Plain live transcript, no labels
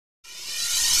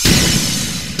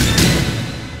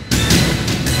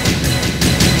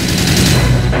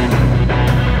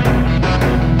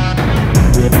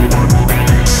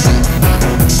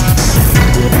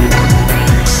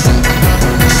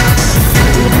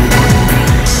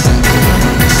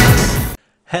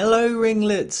Hello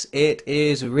ringlets, it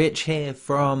is Rich here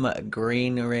from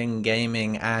Green Ring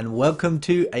Gaming and welcome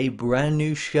to a brand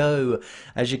new show.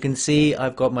 As you can see,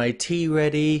 I've got my tea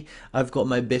ready, I've got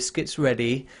my biscuits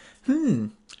ready.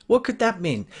 What could that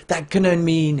mean? That can only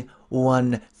mean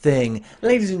one thing.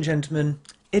 Ladies and gentlemen,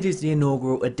 it is the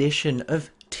inaugural edition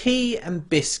of Tea and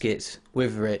Biscuits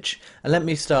with Rich. And let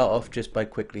me start off just by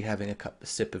quickly having a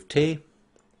sip of tea.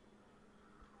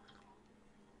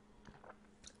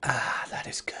 Ah, that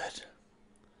is good.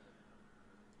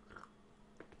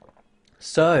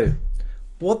 So,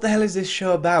 what the hell is this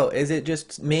show about? Is it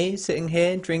just me sitting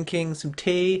here drinking some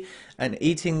tea and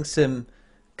eating some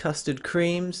custard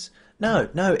creams? No,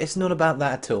 it's not about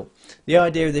that at all. The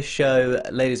idea of this show,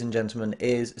 ladies and gentlemen,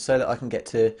 is so that I can get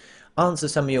to answer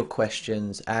some of your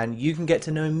questions and you can get to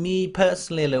know me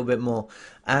personally a little bit more.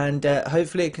 And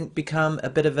hopefully it can become a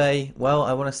bit of a, well,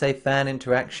 I want to say fan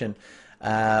interaction.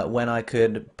 When I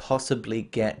could possibly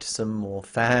get some more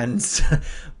fans.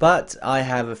 But I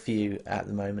have a few at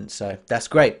the moment, so that's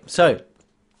great. So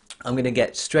I'm going to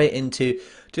get straight into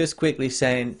just quickly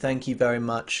saying thank you very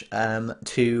much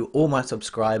to all my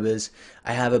subscribers.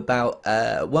 I have about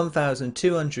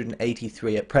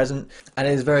 1,283 at present, and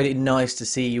it is very nice to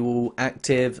see you all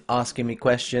active, asking me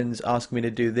questions, asking me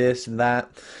to do this and that.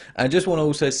 I just want to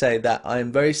also say that I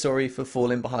am very sorry for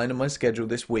falling behind on my schedule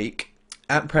this week.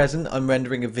 At present, I'm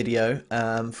rendering a video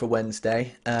for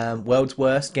Wednesday. World's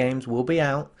Worst Games will be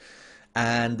out.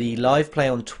 And the live play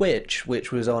on Twitch,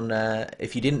 which was on,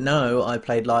 if you didn't know, I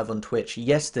played live on Twitch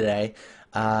yesterday,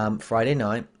 Friday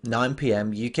night, 9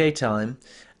 PM UK time.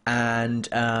 And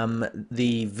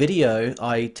the video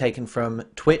I taken from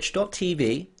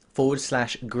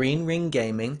twitch.tv/Green Ring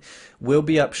Gaming will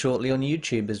be up shortly on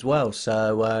YouTube as well.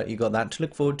 So you got that to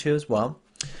look forward to as well.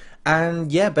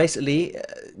 And yeah, basically,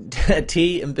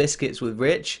 Tea and Biscuits with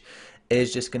Rich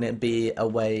is just going to be a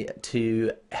way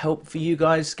to help for you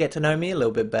guys get to know me a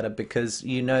little bit better, because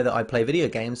you know that I play video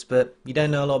games, but you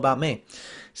don't know a lot about me.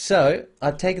 So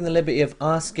I've taken the liberty of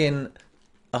asking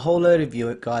a whole load of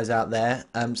you guys out there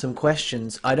some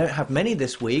questions. I don't have many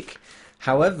this week.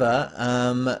 However,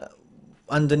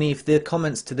 underneath the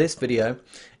comments to this video,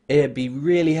 it'd be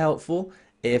really helpful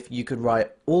if you could write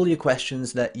all your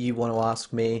questions that you want to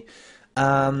ask me.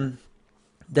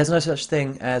 There's no such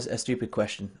thing as a stupid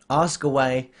question. Ask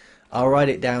away. I'll write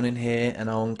it down in here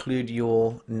and I'll include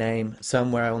your name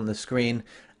somewhere on the screen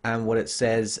and what it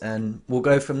says, and we'll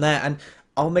go from there, and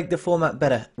I'll make the format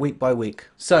better week by week.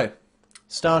 So,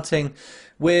 starting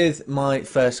with my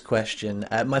first question.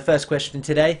 My first question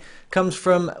today comes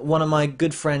from one of my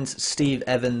good friends, Steve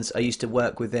Evans. I used to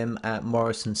work with him at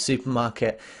Morrison's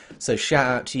Supermarket, so shout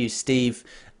out to you, Steve.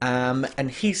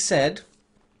 And he said,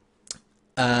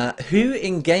 who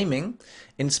in gaming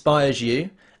inspires you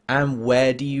and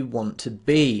where do you want to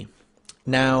be?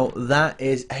 Now, that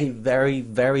is a very,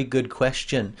 very good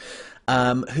question.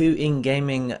 Who in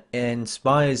gaming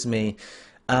inspires me?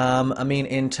 I mean,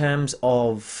 in terms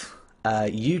of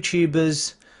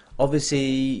YouTubers,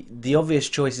 obviously the obvious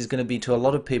choice is going to be, to a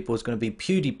lot of people, is going to be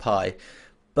PewDiePie,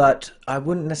 but I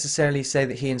wouldn't necessarily say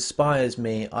that he inspires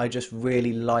me. I just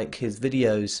really like his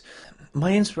videos.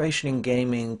 My inspiration in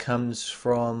gaming comes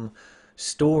from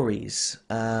stories,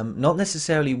 not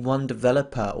necessarily one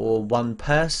developer or one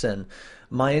person.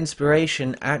 My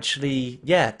inspiration actually,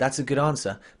 yeah, that's a good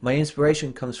answer. My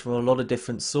inspiration comes from a lot of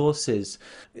different sources.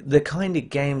 The kind of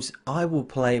games I will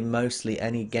play, mostly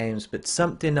any games, but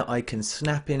something that I can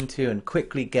snap into and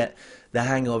quickly get the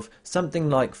hang of, something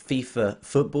like FIFA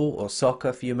football or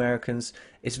soccer for you Americans.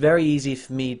 It's very easy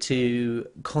for me to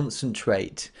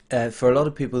concentrate. For a lot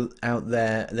of people out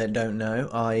there that don't know,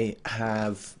 I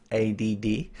have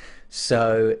ADD,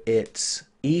 so it's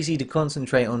easy to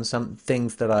concentrate on some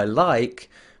things that I like,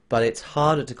 but it's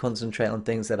harder to concentrate on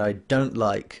things that I don't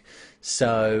like.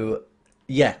 So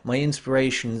yeah, my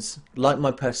inspirations, like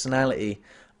my personality,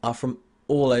 are from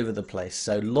all over the place.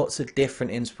 So lots of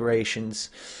different inspirations.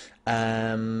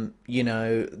 You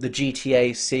know, the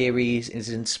GTA series is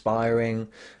inspiring.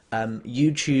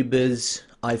 YouTubers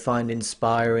I find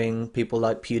inspiring, people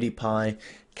like PewDiePie,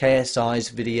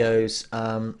 KSI's videos,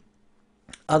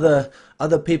 other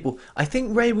people. I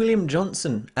think Ray William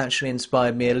Johnson actually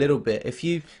inspired me a little bit. If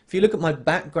you look at my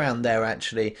background there,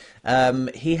 actually,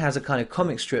 he has a kind of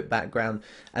comic strip background,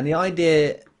 and the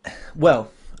idea,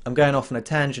 well, I'm going off on a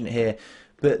tangent here,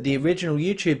 but the original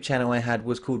YouTube channel I had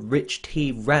was called Rich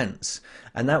T Rants,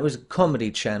 and that was a comedy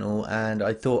channel, and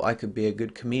I thought I could be a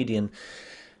good comedian,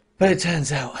 but it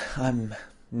turns out I'm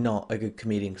not a good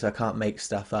comedian because I can't make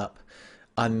stuff up.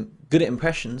 I'm good at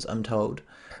impressions, I'm told,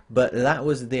 But that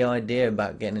was the idea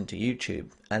about getting into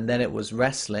YouTube. And then it was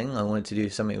wrestling. I wanted to do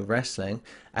something with wrestling.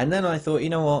 And then I thought, you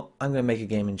know what? I'm going to make a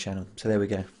gaming channel. So there we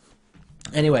go.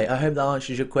 Anyway, I hope that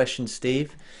answers your question,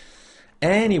 Steve.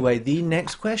 Anyway, the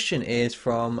next question is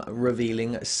from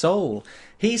Revealing Soul.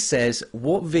 He says,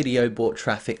 what video brought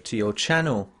traffic to your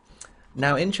channel?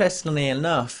 Now, interestingly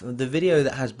enough, the video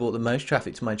that has brought the most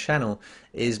traffic to my channel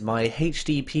is my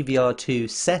HD PVR2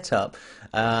 setup.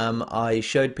 I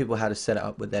showed people how to set it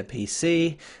up with their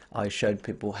PC. I showed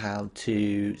people how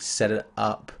to set it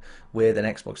up with an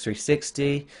Xbox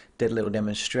 360, did a little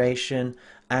demonstration,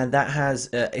 and that has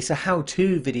it's a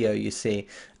how-to video, you see,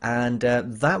 and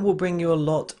that will bring you a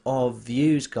lot of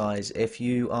views, guys. If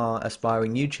you are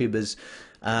aspiring YouTubers,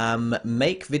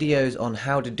 make videos on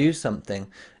how to do something.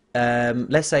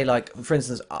 Let's say, like, for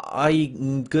instance,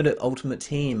 I'm good at Ultimate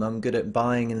Team, I'm good at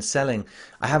buying and selling.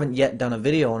 I haven't yet done a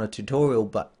video on a tutorial,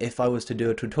 but if I was to do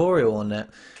a tutorial on it,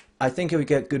 I think it would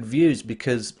get good views,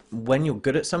 because when you're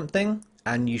good at something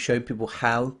and you show people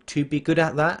how to be good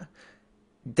at that,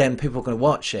 then people are going to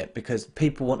watch it, because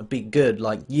people want to be good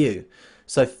like you.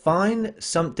 So find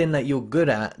something that you're good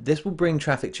at. This will bring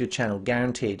traffic to your channel,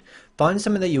 guaranteed. Find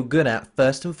something that you're good at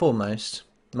first and foremost.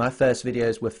 My first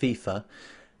videos were FIFA.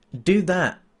 Do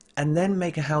that, and then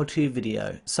make a how-to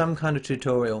video, some kind of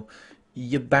tutorial.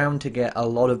 You're bound to get a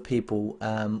lot of people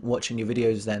watching your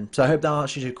videos then. So I hope that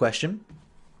answers your question.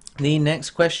 The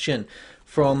next question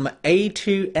from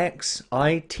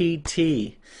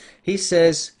A2XITT. He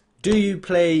says, do you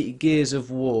play Gears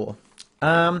of War?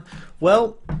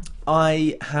 Well,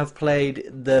 I have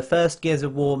played the first Gears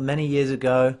of War many years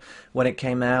ago when it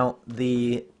came out.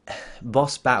 The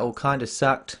boss battle kind of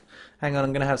sucked. Hang on,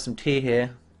 I'm going to have some tea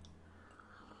here.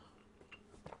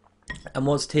 And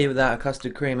what's tea without a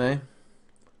custard cream, eh?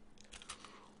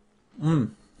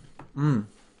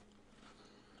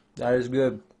 That is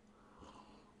good.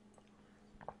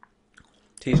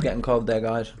 Tea's getting cold there,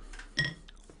 guys.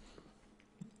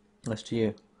 That's to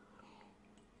you.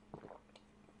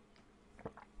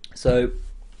 So,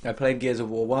 I played Gears of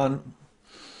War 1.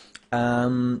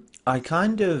 I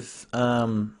kind of,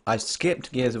 I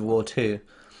skipped Gears of War 2.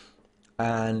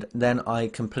 And then I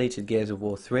completed Gears of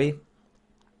War 3.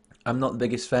 I'm not the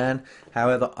biggest fan,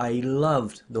 however, I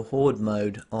loved the Horde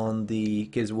mode on the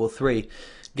Gears of War 3.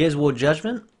 Gears of War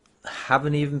Judgment,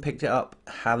 haven't even picked it up,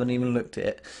 haven't even looked at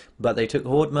it, but they took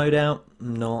Horde mode out,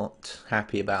 not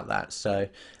happy about that, so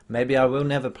maybe I will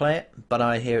never play it, but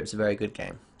I hear it's a very good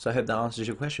game. So I hope that answers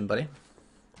your question, buddy.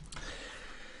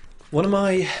 One of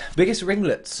my biggest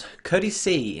ringlets, Cody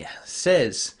C,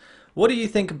 says, what do you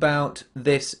think about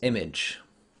this image?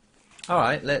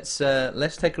 Alright, let's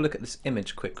take a look at this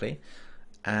image quickly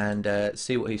and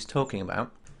see what he's talking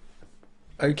about.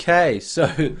 Okay, so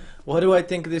what do I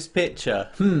think of this picture?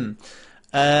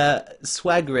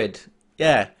 Swagrid,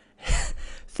 yeah.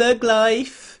 Thug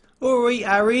life, alright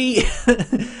Harry.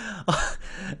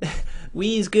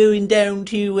 We's going down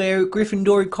to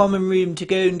Gryffindor common room to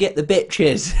go and get the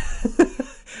bitches.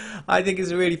 I think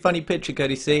it's a really funny picture,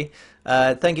 Cody C.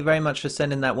 Thank you very much for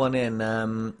sending that one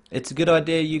in. It's a good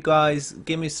idea, you guys.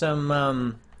 Give me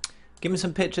some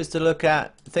pictures to look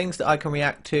at, things that I can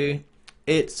react to.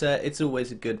 It's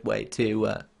always a good way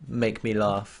to make me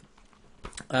laugh.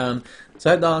 So I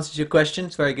hope that answers your question.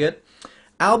 It's very good.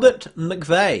 Albert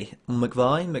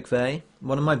McVeigh,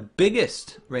 one of my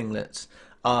biggest ringlets,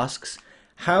 asks,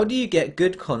 how do you get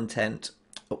good content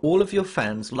all of your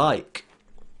fans like?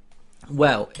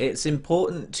 Well, it's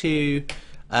important to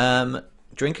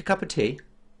drink a cup of tea.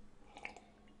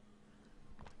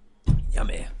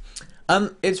 Yummy.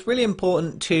 It's really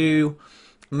important to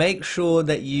make sure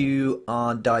that you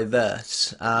are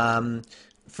diverse.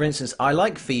 For instance, I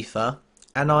like FIFA,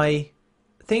 and I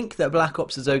think that Black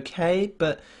Ops is okay,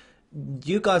 but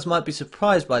you guys might be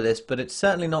surprised by this, but it's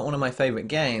certainly not one of my favorite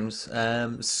games.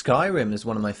 Skyrim is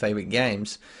one of my favorite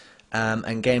games,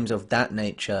 and games of that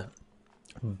nature.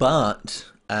 But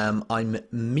I'm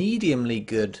mediumly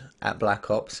good at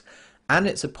Black Ops, and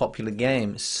it's a popular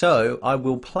game, so I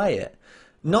will play it.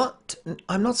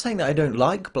 I'm not saying that I don't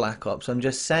like Black Ops, I'm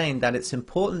just saying that it's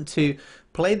important to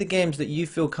play the games that you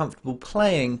feel comfortable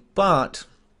playing, but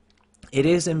it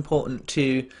is important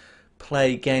to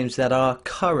play games that are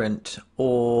current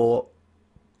or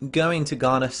going to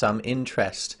garner some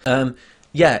interest.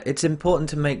 Yeah, it's important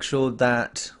to make sure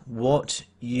that what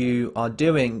you are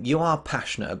doing, you are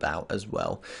passionate about as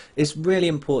well. It's really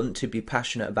important to be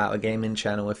passionate about a gaming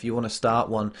channel if you want to start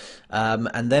one,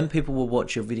 and then people will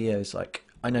watch your videos. Like,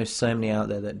 I know so many out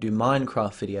there that do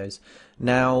Minecraft videos.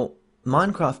 Now,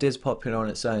 Minecraft is popular on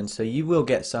its own, so you will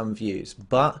get some views,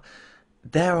 but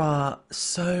there are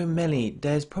so many.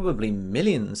 There's probably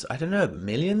millions, I don't know,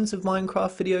 millions of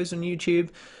Minecraft videos on YouTube.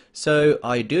 So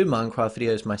I do Minecraft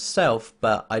videos myself,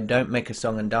 but I don't make a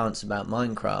song and dance about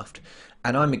Minecraft.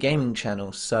 And I'm a gaming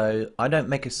channel, so I don't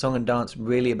make a song and dance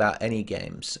really about any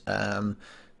games.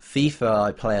 FIFA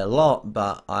I play a lot,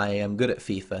 but I am good at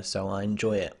FIFA, so I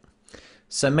enjoy it.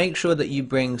 So make sure that you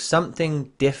bring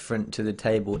something different to the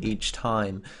table each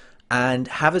time and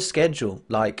have a schedule.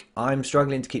 Like, I'm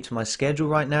struggling to keep to my schedule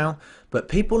right now, but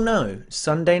people know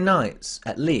Sunday nights,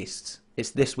 at least,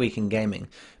 it's This Week in Gaming.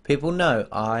 People know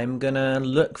I'm gonna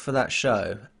look for that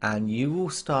show, and you will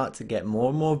start to get more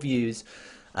and more views.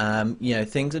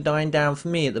 Things are dying down for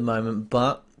me at the moment,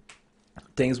 but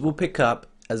things will pick up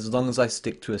as long as I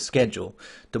stick to a schedule.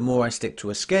 The more I stick to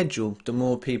a schedule, the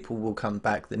more people will come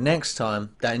back the next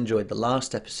time that enjoyed the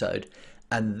last episode.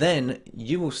 And then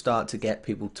you will start to get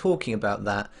people talking about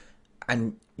that.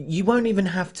 And you won't even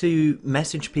have to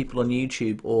message people on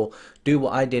YouTube or do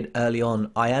what I did early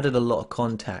on. I added a lot of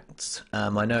contacts.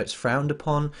 I know it's frowned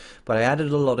upon, but I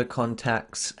added a lot of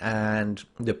contacts, and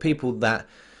the people that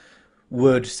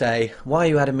would say, "Why are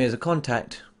you adding me as a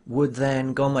contact?" would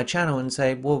then go on my channel and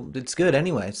say, "Well, it's good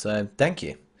anyway, so thank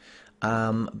you."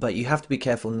 But you have to be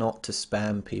careful not to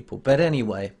spam people. But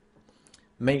anyway,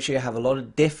 make sure you have a lot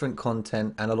of different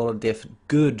content and a lot of different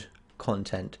good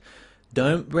content.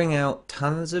 Don't bring out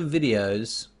tons of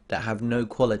videos that have no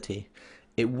quality.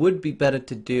 It would be better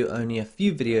to do only a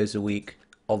few videos a week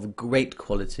of great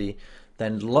quality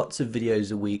than lots of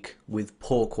videos a week with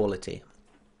poor quality.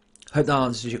 Hope that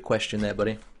answers your question there,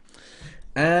 buddy.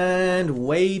 And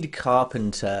Wade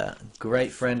Carpenter,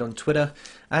 great friend on Twitter,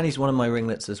 and he's one of my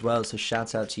ringlets as well, so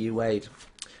shout out to you, Wade.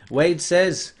 Wade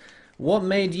says, what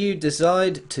made you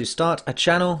decide to start a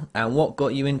channel, and what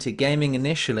got you into gaming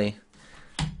initially?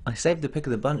 I saved the pick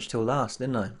of the bunch till last,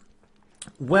 didn't I?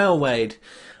 Well, Wade,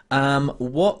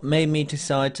 what made me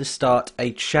decide to start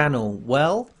a channel?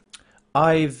 Well,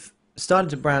 I've started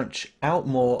to branch out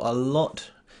more a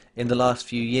lot in the last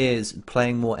few years,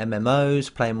 playing more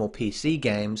MMOs, playing more PC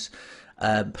games,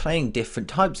 playing different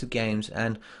types of games,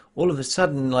 and all of a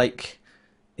sudden, like,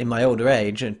 in my older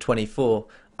age, at 24,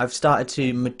 I've started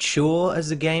to mature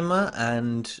as a gamer,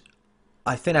 and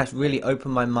I think that's really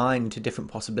opened my mind to different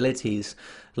possibilities,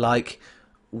 like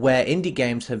where indie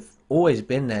games have always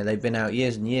been there, they've been out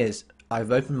years and years.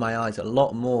 I've opened my eyes a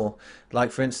lot more.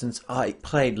 Like, for instance, I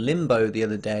played Limbo the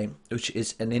other day, which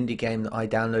is an indie game that I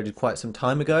downloaded quite some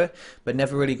time ago, but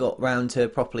never really got round to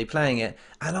properly playing it.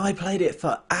 And I played it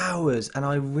for hours, and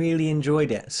I really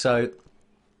enjoyed it. So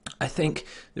I think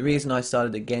the reason I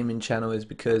started a gaming channel is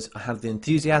because I have the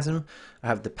enthusiasm, I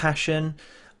have the passion,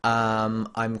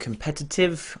 I'm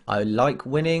competitive, I like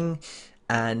winning,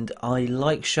 and I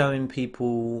like showing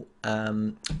people,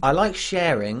 I like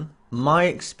sharing my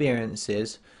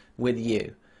experiences with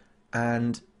you,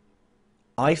 and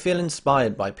I feel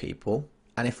inspired by people,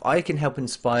 and if I can help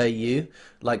inspire you,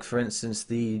 like for instance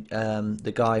the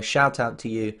guy, shout out to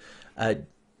you,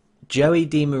 Joey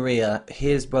DiMaria,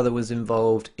 his brother was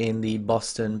involved in the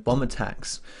Boston bomb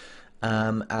attacks,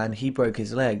 and he broke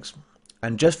his legs,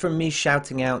 and just from me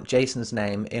shouting out Jason's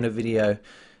name in a video,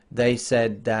 they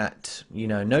said that,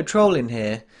 no trolling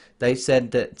here, they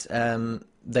said that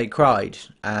they cried,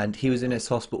 and he was in his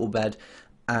hospital bed,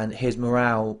 and his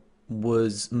morale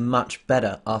was much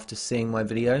better after seeing my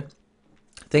video.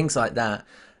 Things like that.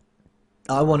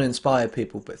 I want to inspire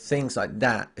people, but things like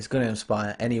that is going to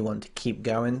inspire anyone to keep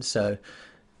going. So,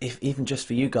 if even just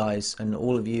for you guys and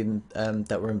all of you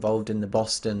that were involved in the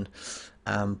Boston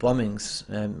bombings,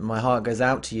 my heart goes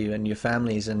out to you and your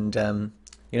families, and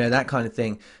that kind of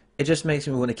thing. It just makes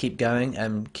me want to keep going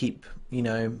and keep,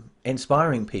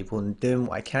 inspiring people and doing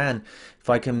what I can. If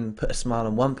I can put a smile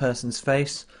on one person's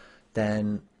face,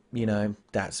 then,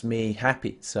 that's me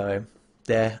happy. So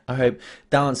there, I hope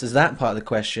that answers that part of the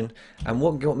question. And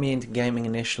what got me into gaming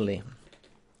initially?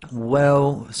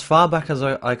 Well, as far back as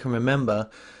I can remember,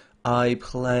 I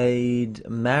played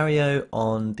Mario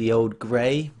on the old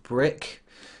grey brick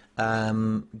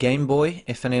Game Boy,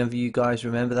 if any of you guys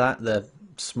remember that, the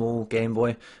small Game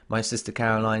Boy. My sister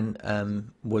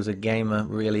Caroline was a gamer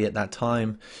really at that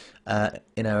time,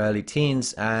 in her early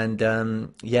teens,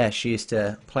 and yeah, she used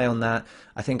to play on that.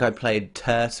 I think I played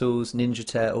Ninja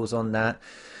Turtles on that.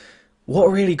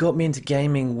 What really got me into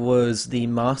gaming was the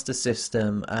Master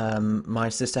System. My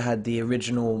sister had the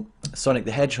original Sonic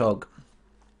the Hedgehog.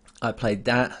 I played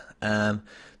that.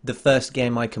 The first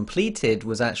game I completed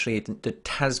was actually the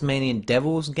Tasmanian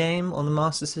Devils game on the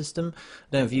Master System. I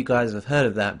don't know if you guys have heard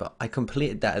of that, but I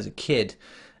completed that as a kid,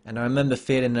 and I remember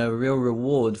feeling a real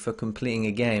reward for completing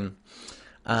a game.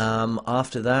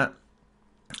 After that,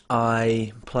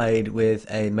 I played with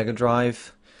a Mega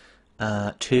Drive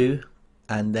 2,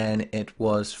 and then it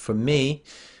was for me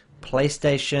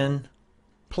PlayStation,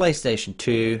 PlayStation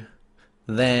 2,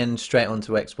 then straight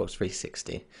onto Xbox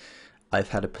 360. I've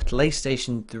had a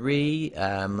PlayStation 3,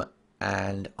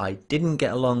 and I didn't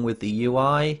get along with the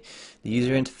UI, the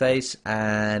user interface,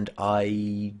 and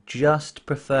I just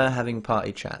prefer having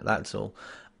party chat, that's all.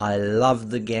 I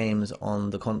love the games on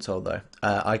the console though.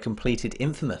 I completed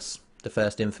Infamous, the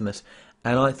first Infamous,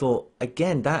 and I thought,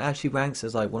 again, that actually ranks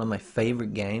as like one of my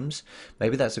favorite games.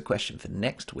 Maybe that's a question for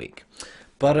next week.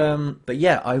 But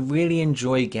yeah, I really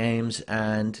enjoy games,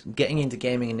 and getting into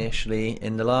gaming initially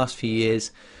in the last few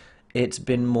years, it's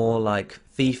been more like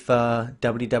FIFA,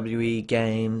 WWE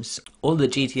games, all the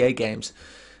GTA games.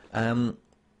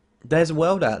 There's a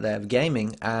world out there of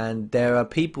gaming, and there are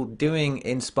people doing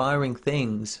inspiring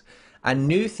things and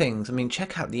new things. I mean,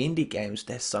 check out the indie games.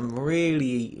 There's some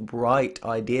really bright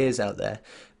ideas out there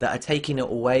that are taking it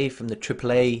away from the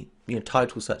AAA,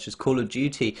 titles such as Call of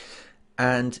Duty,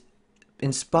 and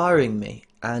inspiring me.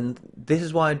 And this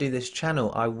is why I do this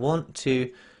channel. I want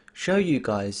to show you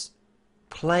guys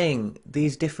playing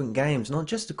these different games, not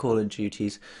just the Call of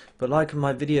Duties, but like in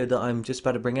my video that I'm just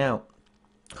about to bring out,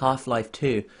 Half-Life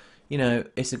 2.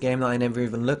 It's a game that I never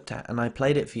even looked at, and I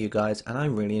played it for you guys, and I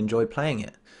really enjoyed playing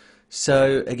it.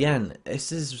 So again,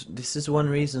 this is one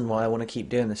reason why I want to keep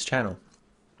doing this channel.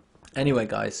 Anyway,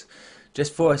 guys,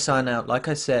 just before I sign out, like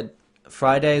I said,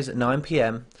 Fridays at 9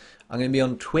 p.m. I'm going to be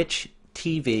on Twitch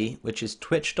TV, which is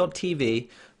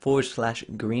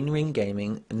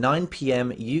twitch.tv/GreenRingGaming, 9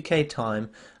 p.m. UK time,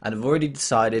 and I've already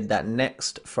decided that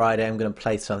next Friday I'm going to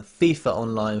play some FIFA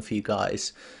Online for you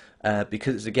guys,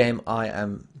 because it's a game I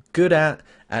am good at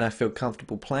and I feel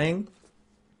comfortable playing.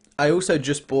 I also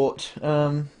just bought,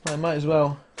 I might as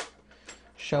well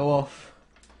show off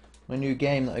my new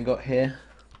game that I got here.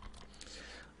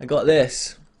 I got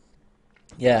this.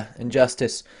 Yeah,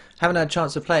 Injustice. Haven't had a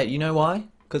chance to play it. You know why?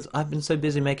 Because I've been so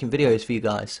busy making videos for you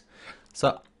guys.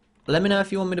 So let me know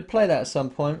if you want me to play that at some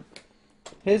point.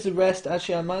 Here's the rest.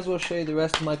 Actually, I might as well show you the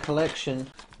rest of my collection.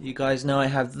 You guys know I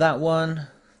have that one.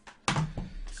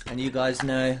 And you guys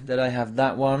know that I have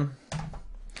that one.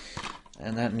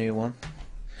 And that new one.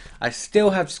 I still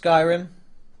have Skyrim.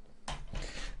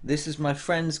 This is my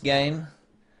friend's game.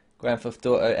 Grand Theft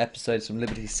Auto Episodes from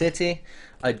Liberty City.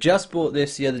 I just bought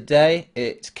this the other day.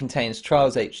 It contains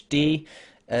Trials HD,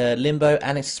 Limbo,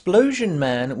 and Explosion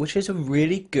Man, which is a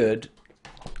really good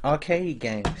arcade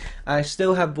game. I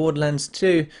still have Borderlands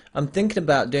 2. I'm thinking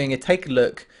about doing a take a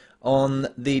look on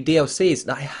the DLCs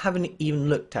that I haven't even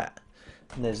looked at.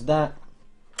 And there's that.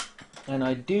 And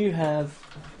I do have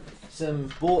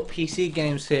some bought PC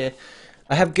games here.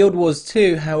 I have Guild Wars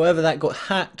 2, however that got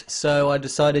hacked, so I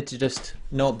decided to just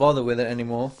not bother with it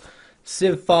anymore.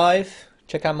 Civ 5,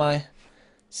 check out my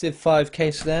Civ 5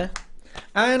 case there.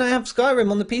 And I have Skyrim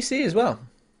on the PC as well,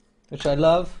 which I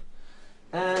love.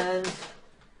 And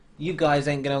you guys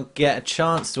ain't going to get a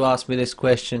chance to ask me this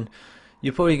question.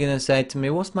 You're probably going to say to me,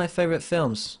 what's my favourite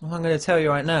films? Well, I'm going to tell you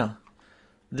right now.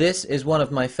 This is one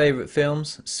of my favourite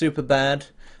films, Superbad.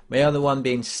 My other one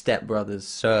being Step Brothers,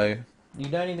 so you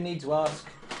don't even need to ask.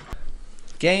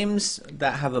 Games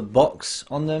that have a box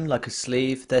on them, like a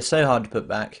sleeve, they're so hard to put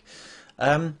back.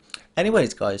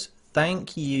 Anyways, guys,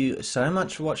 thank you so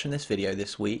much for watching this video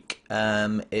this week.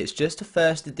 It's just a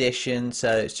first edition,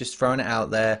 so it's just throwing it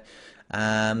out there.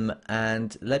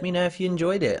 And let me know if you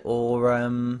enjoyed it, or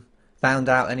found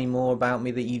out any more about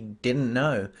me that you didn't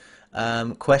know.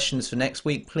 Questions for next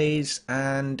week, please,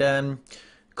 and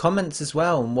comments as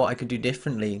well on what I could do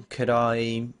differently. Could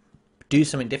I do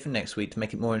something different next week to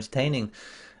make it more entertaining?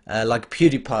 Like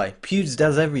PewDiePie. Pewds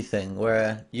does everything,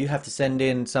 where you have to send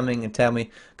in something and tell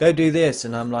me, go do this,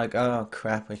 and I'm like, oh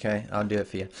crap, okay, I'll do it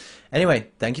for you. Anyway,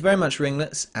 thank you very much,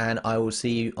 RiNGLeTS, and I will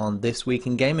see you on This Week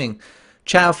in Gaming.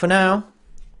 Ciao for now.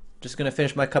 Just going to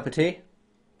finish my cup of tea.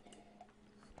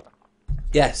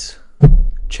 Yes.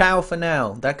 Ciao for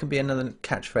now. That could be another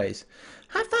catchphrase.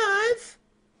 High five!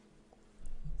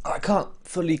 I can't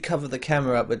fully cover the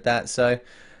camera up with that, so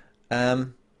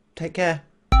take care.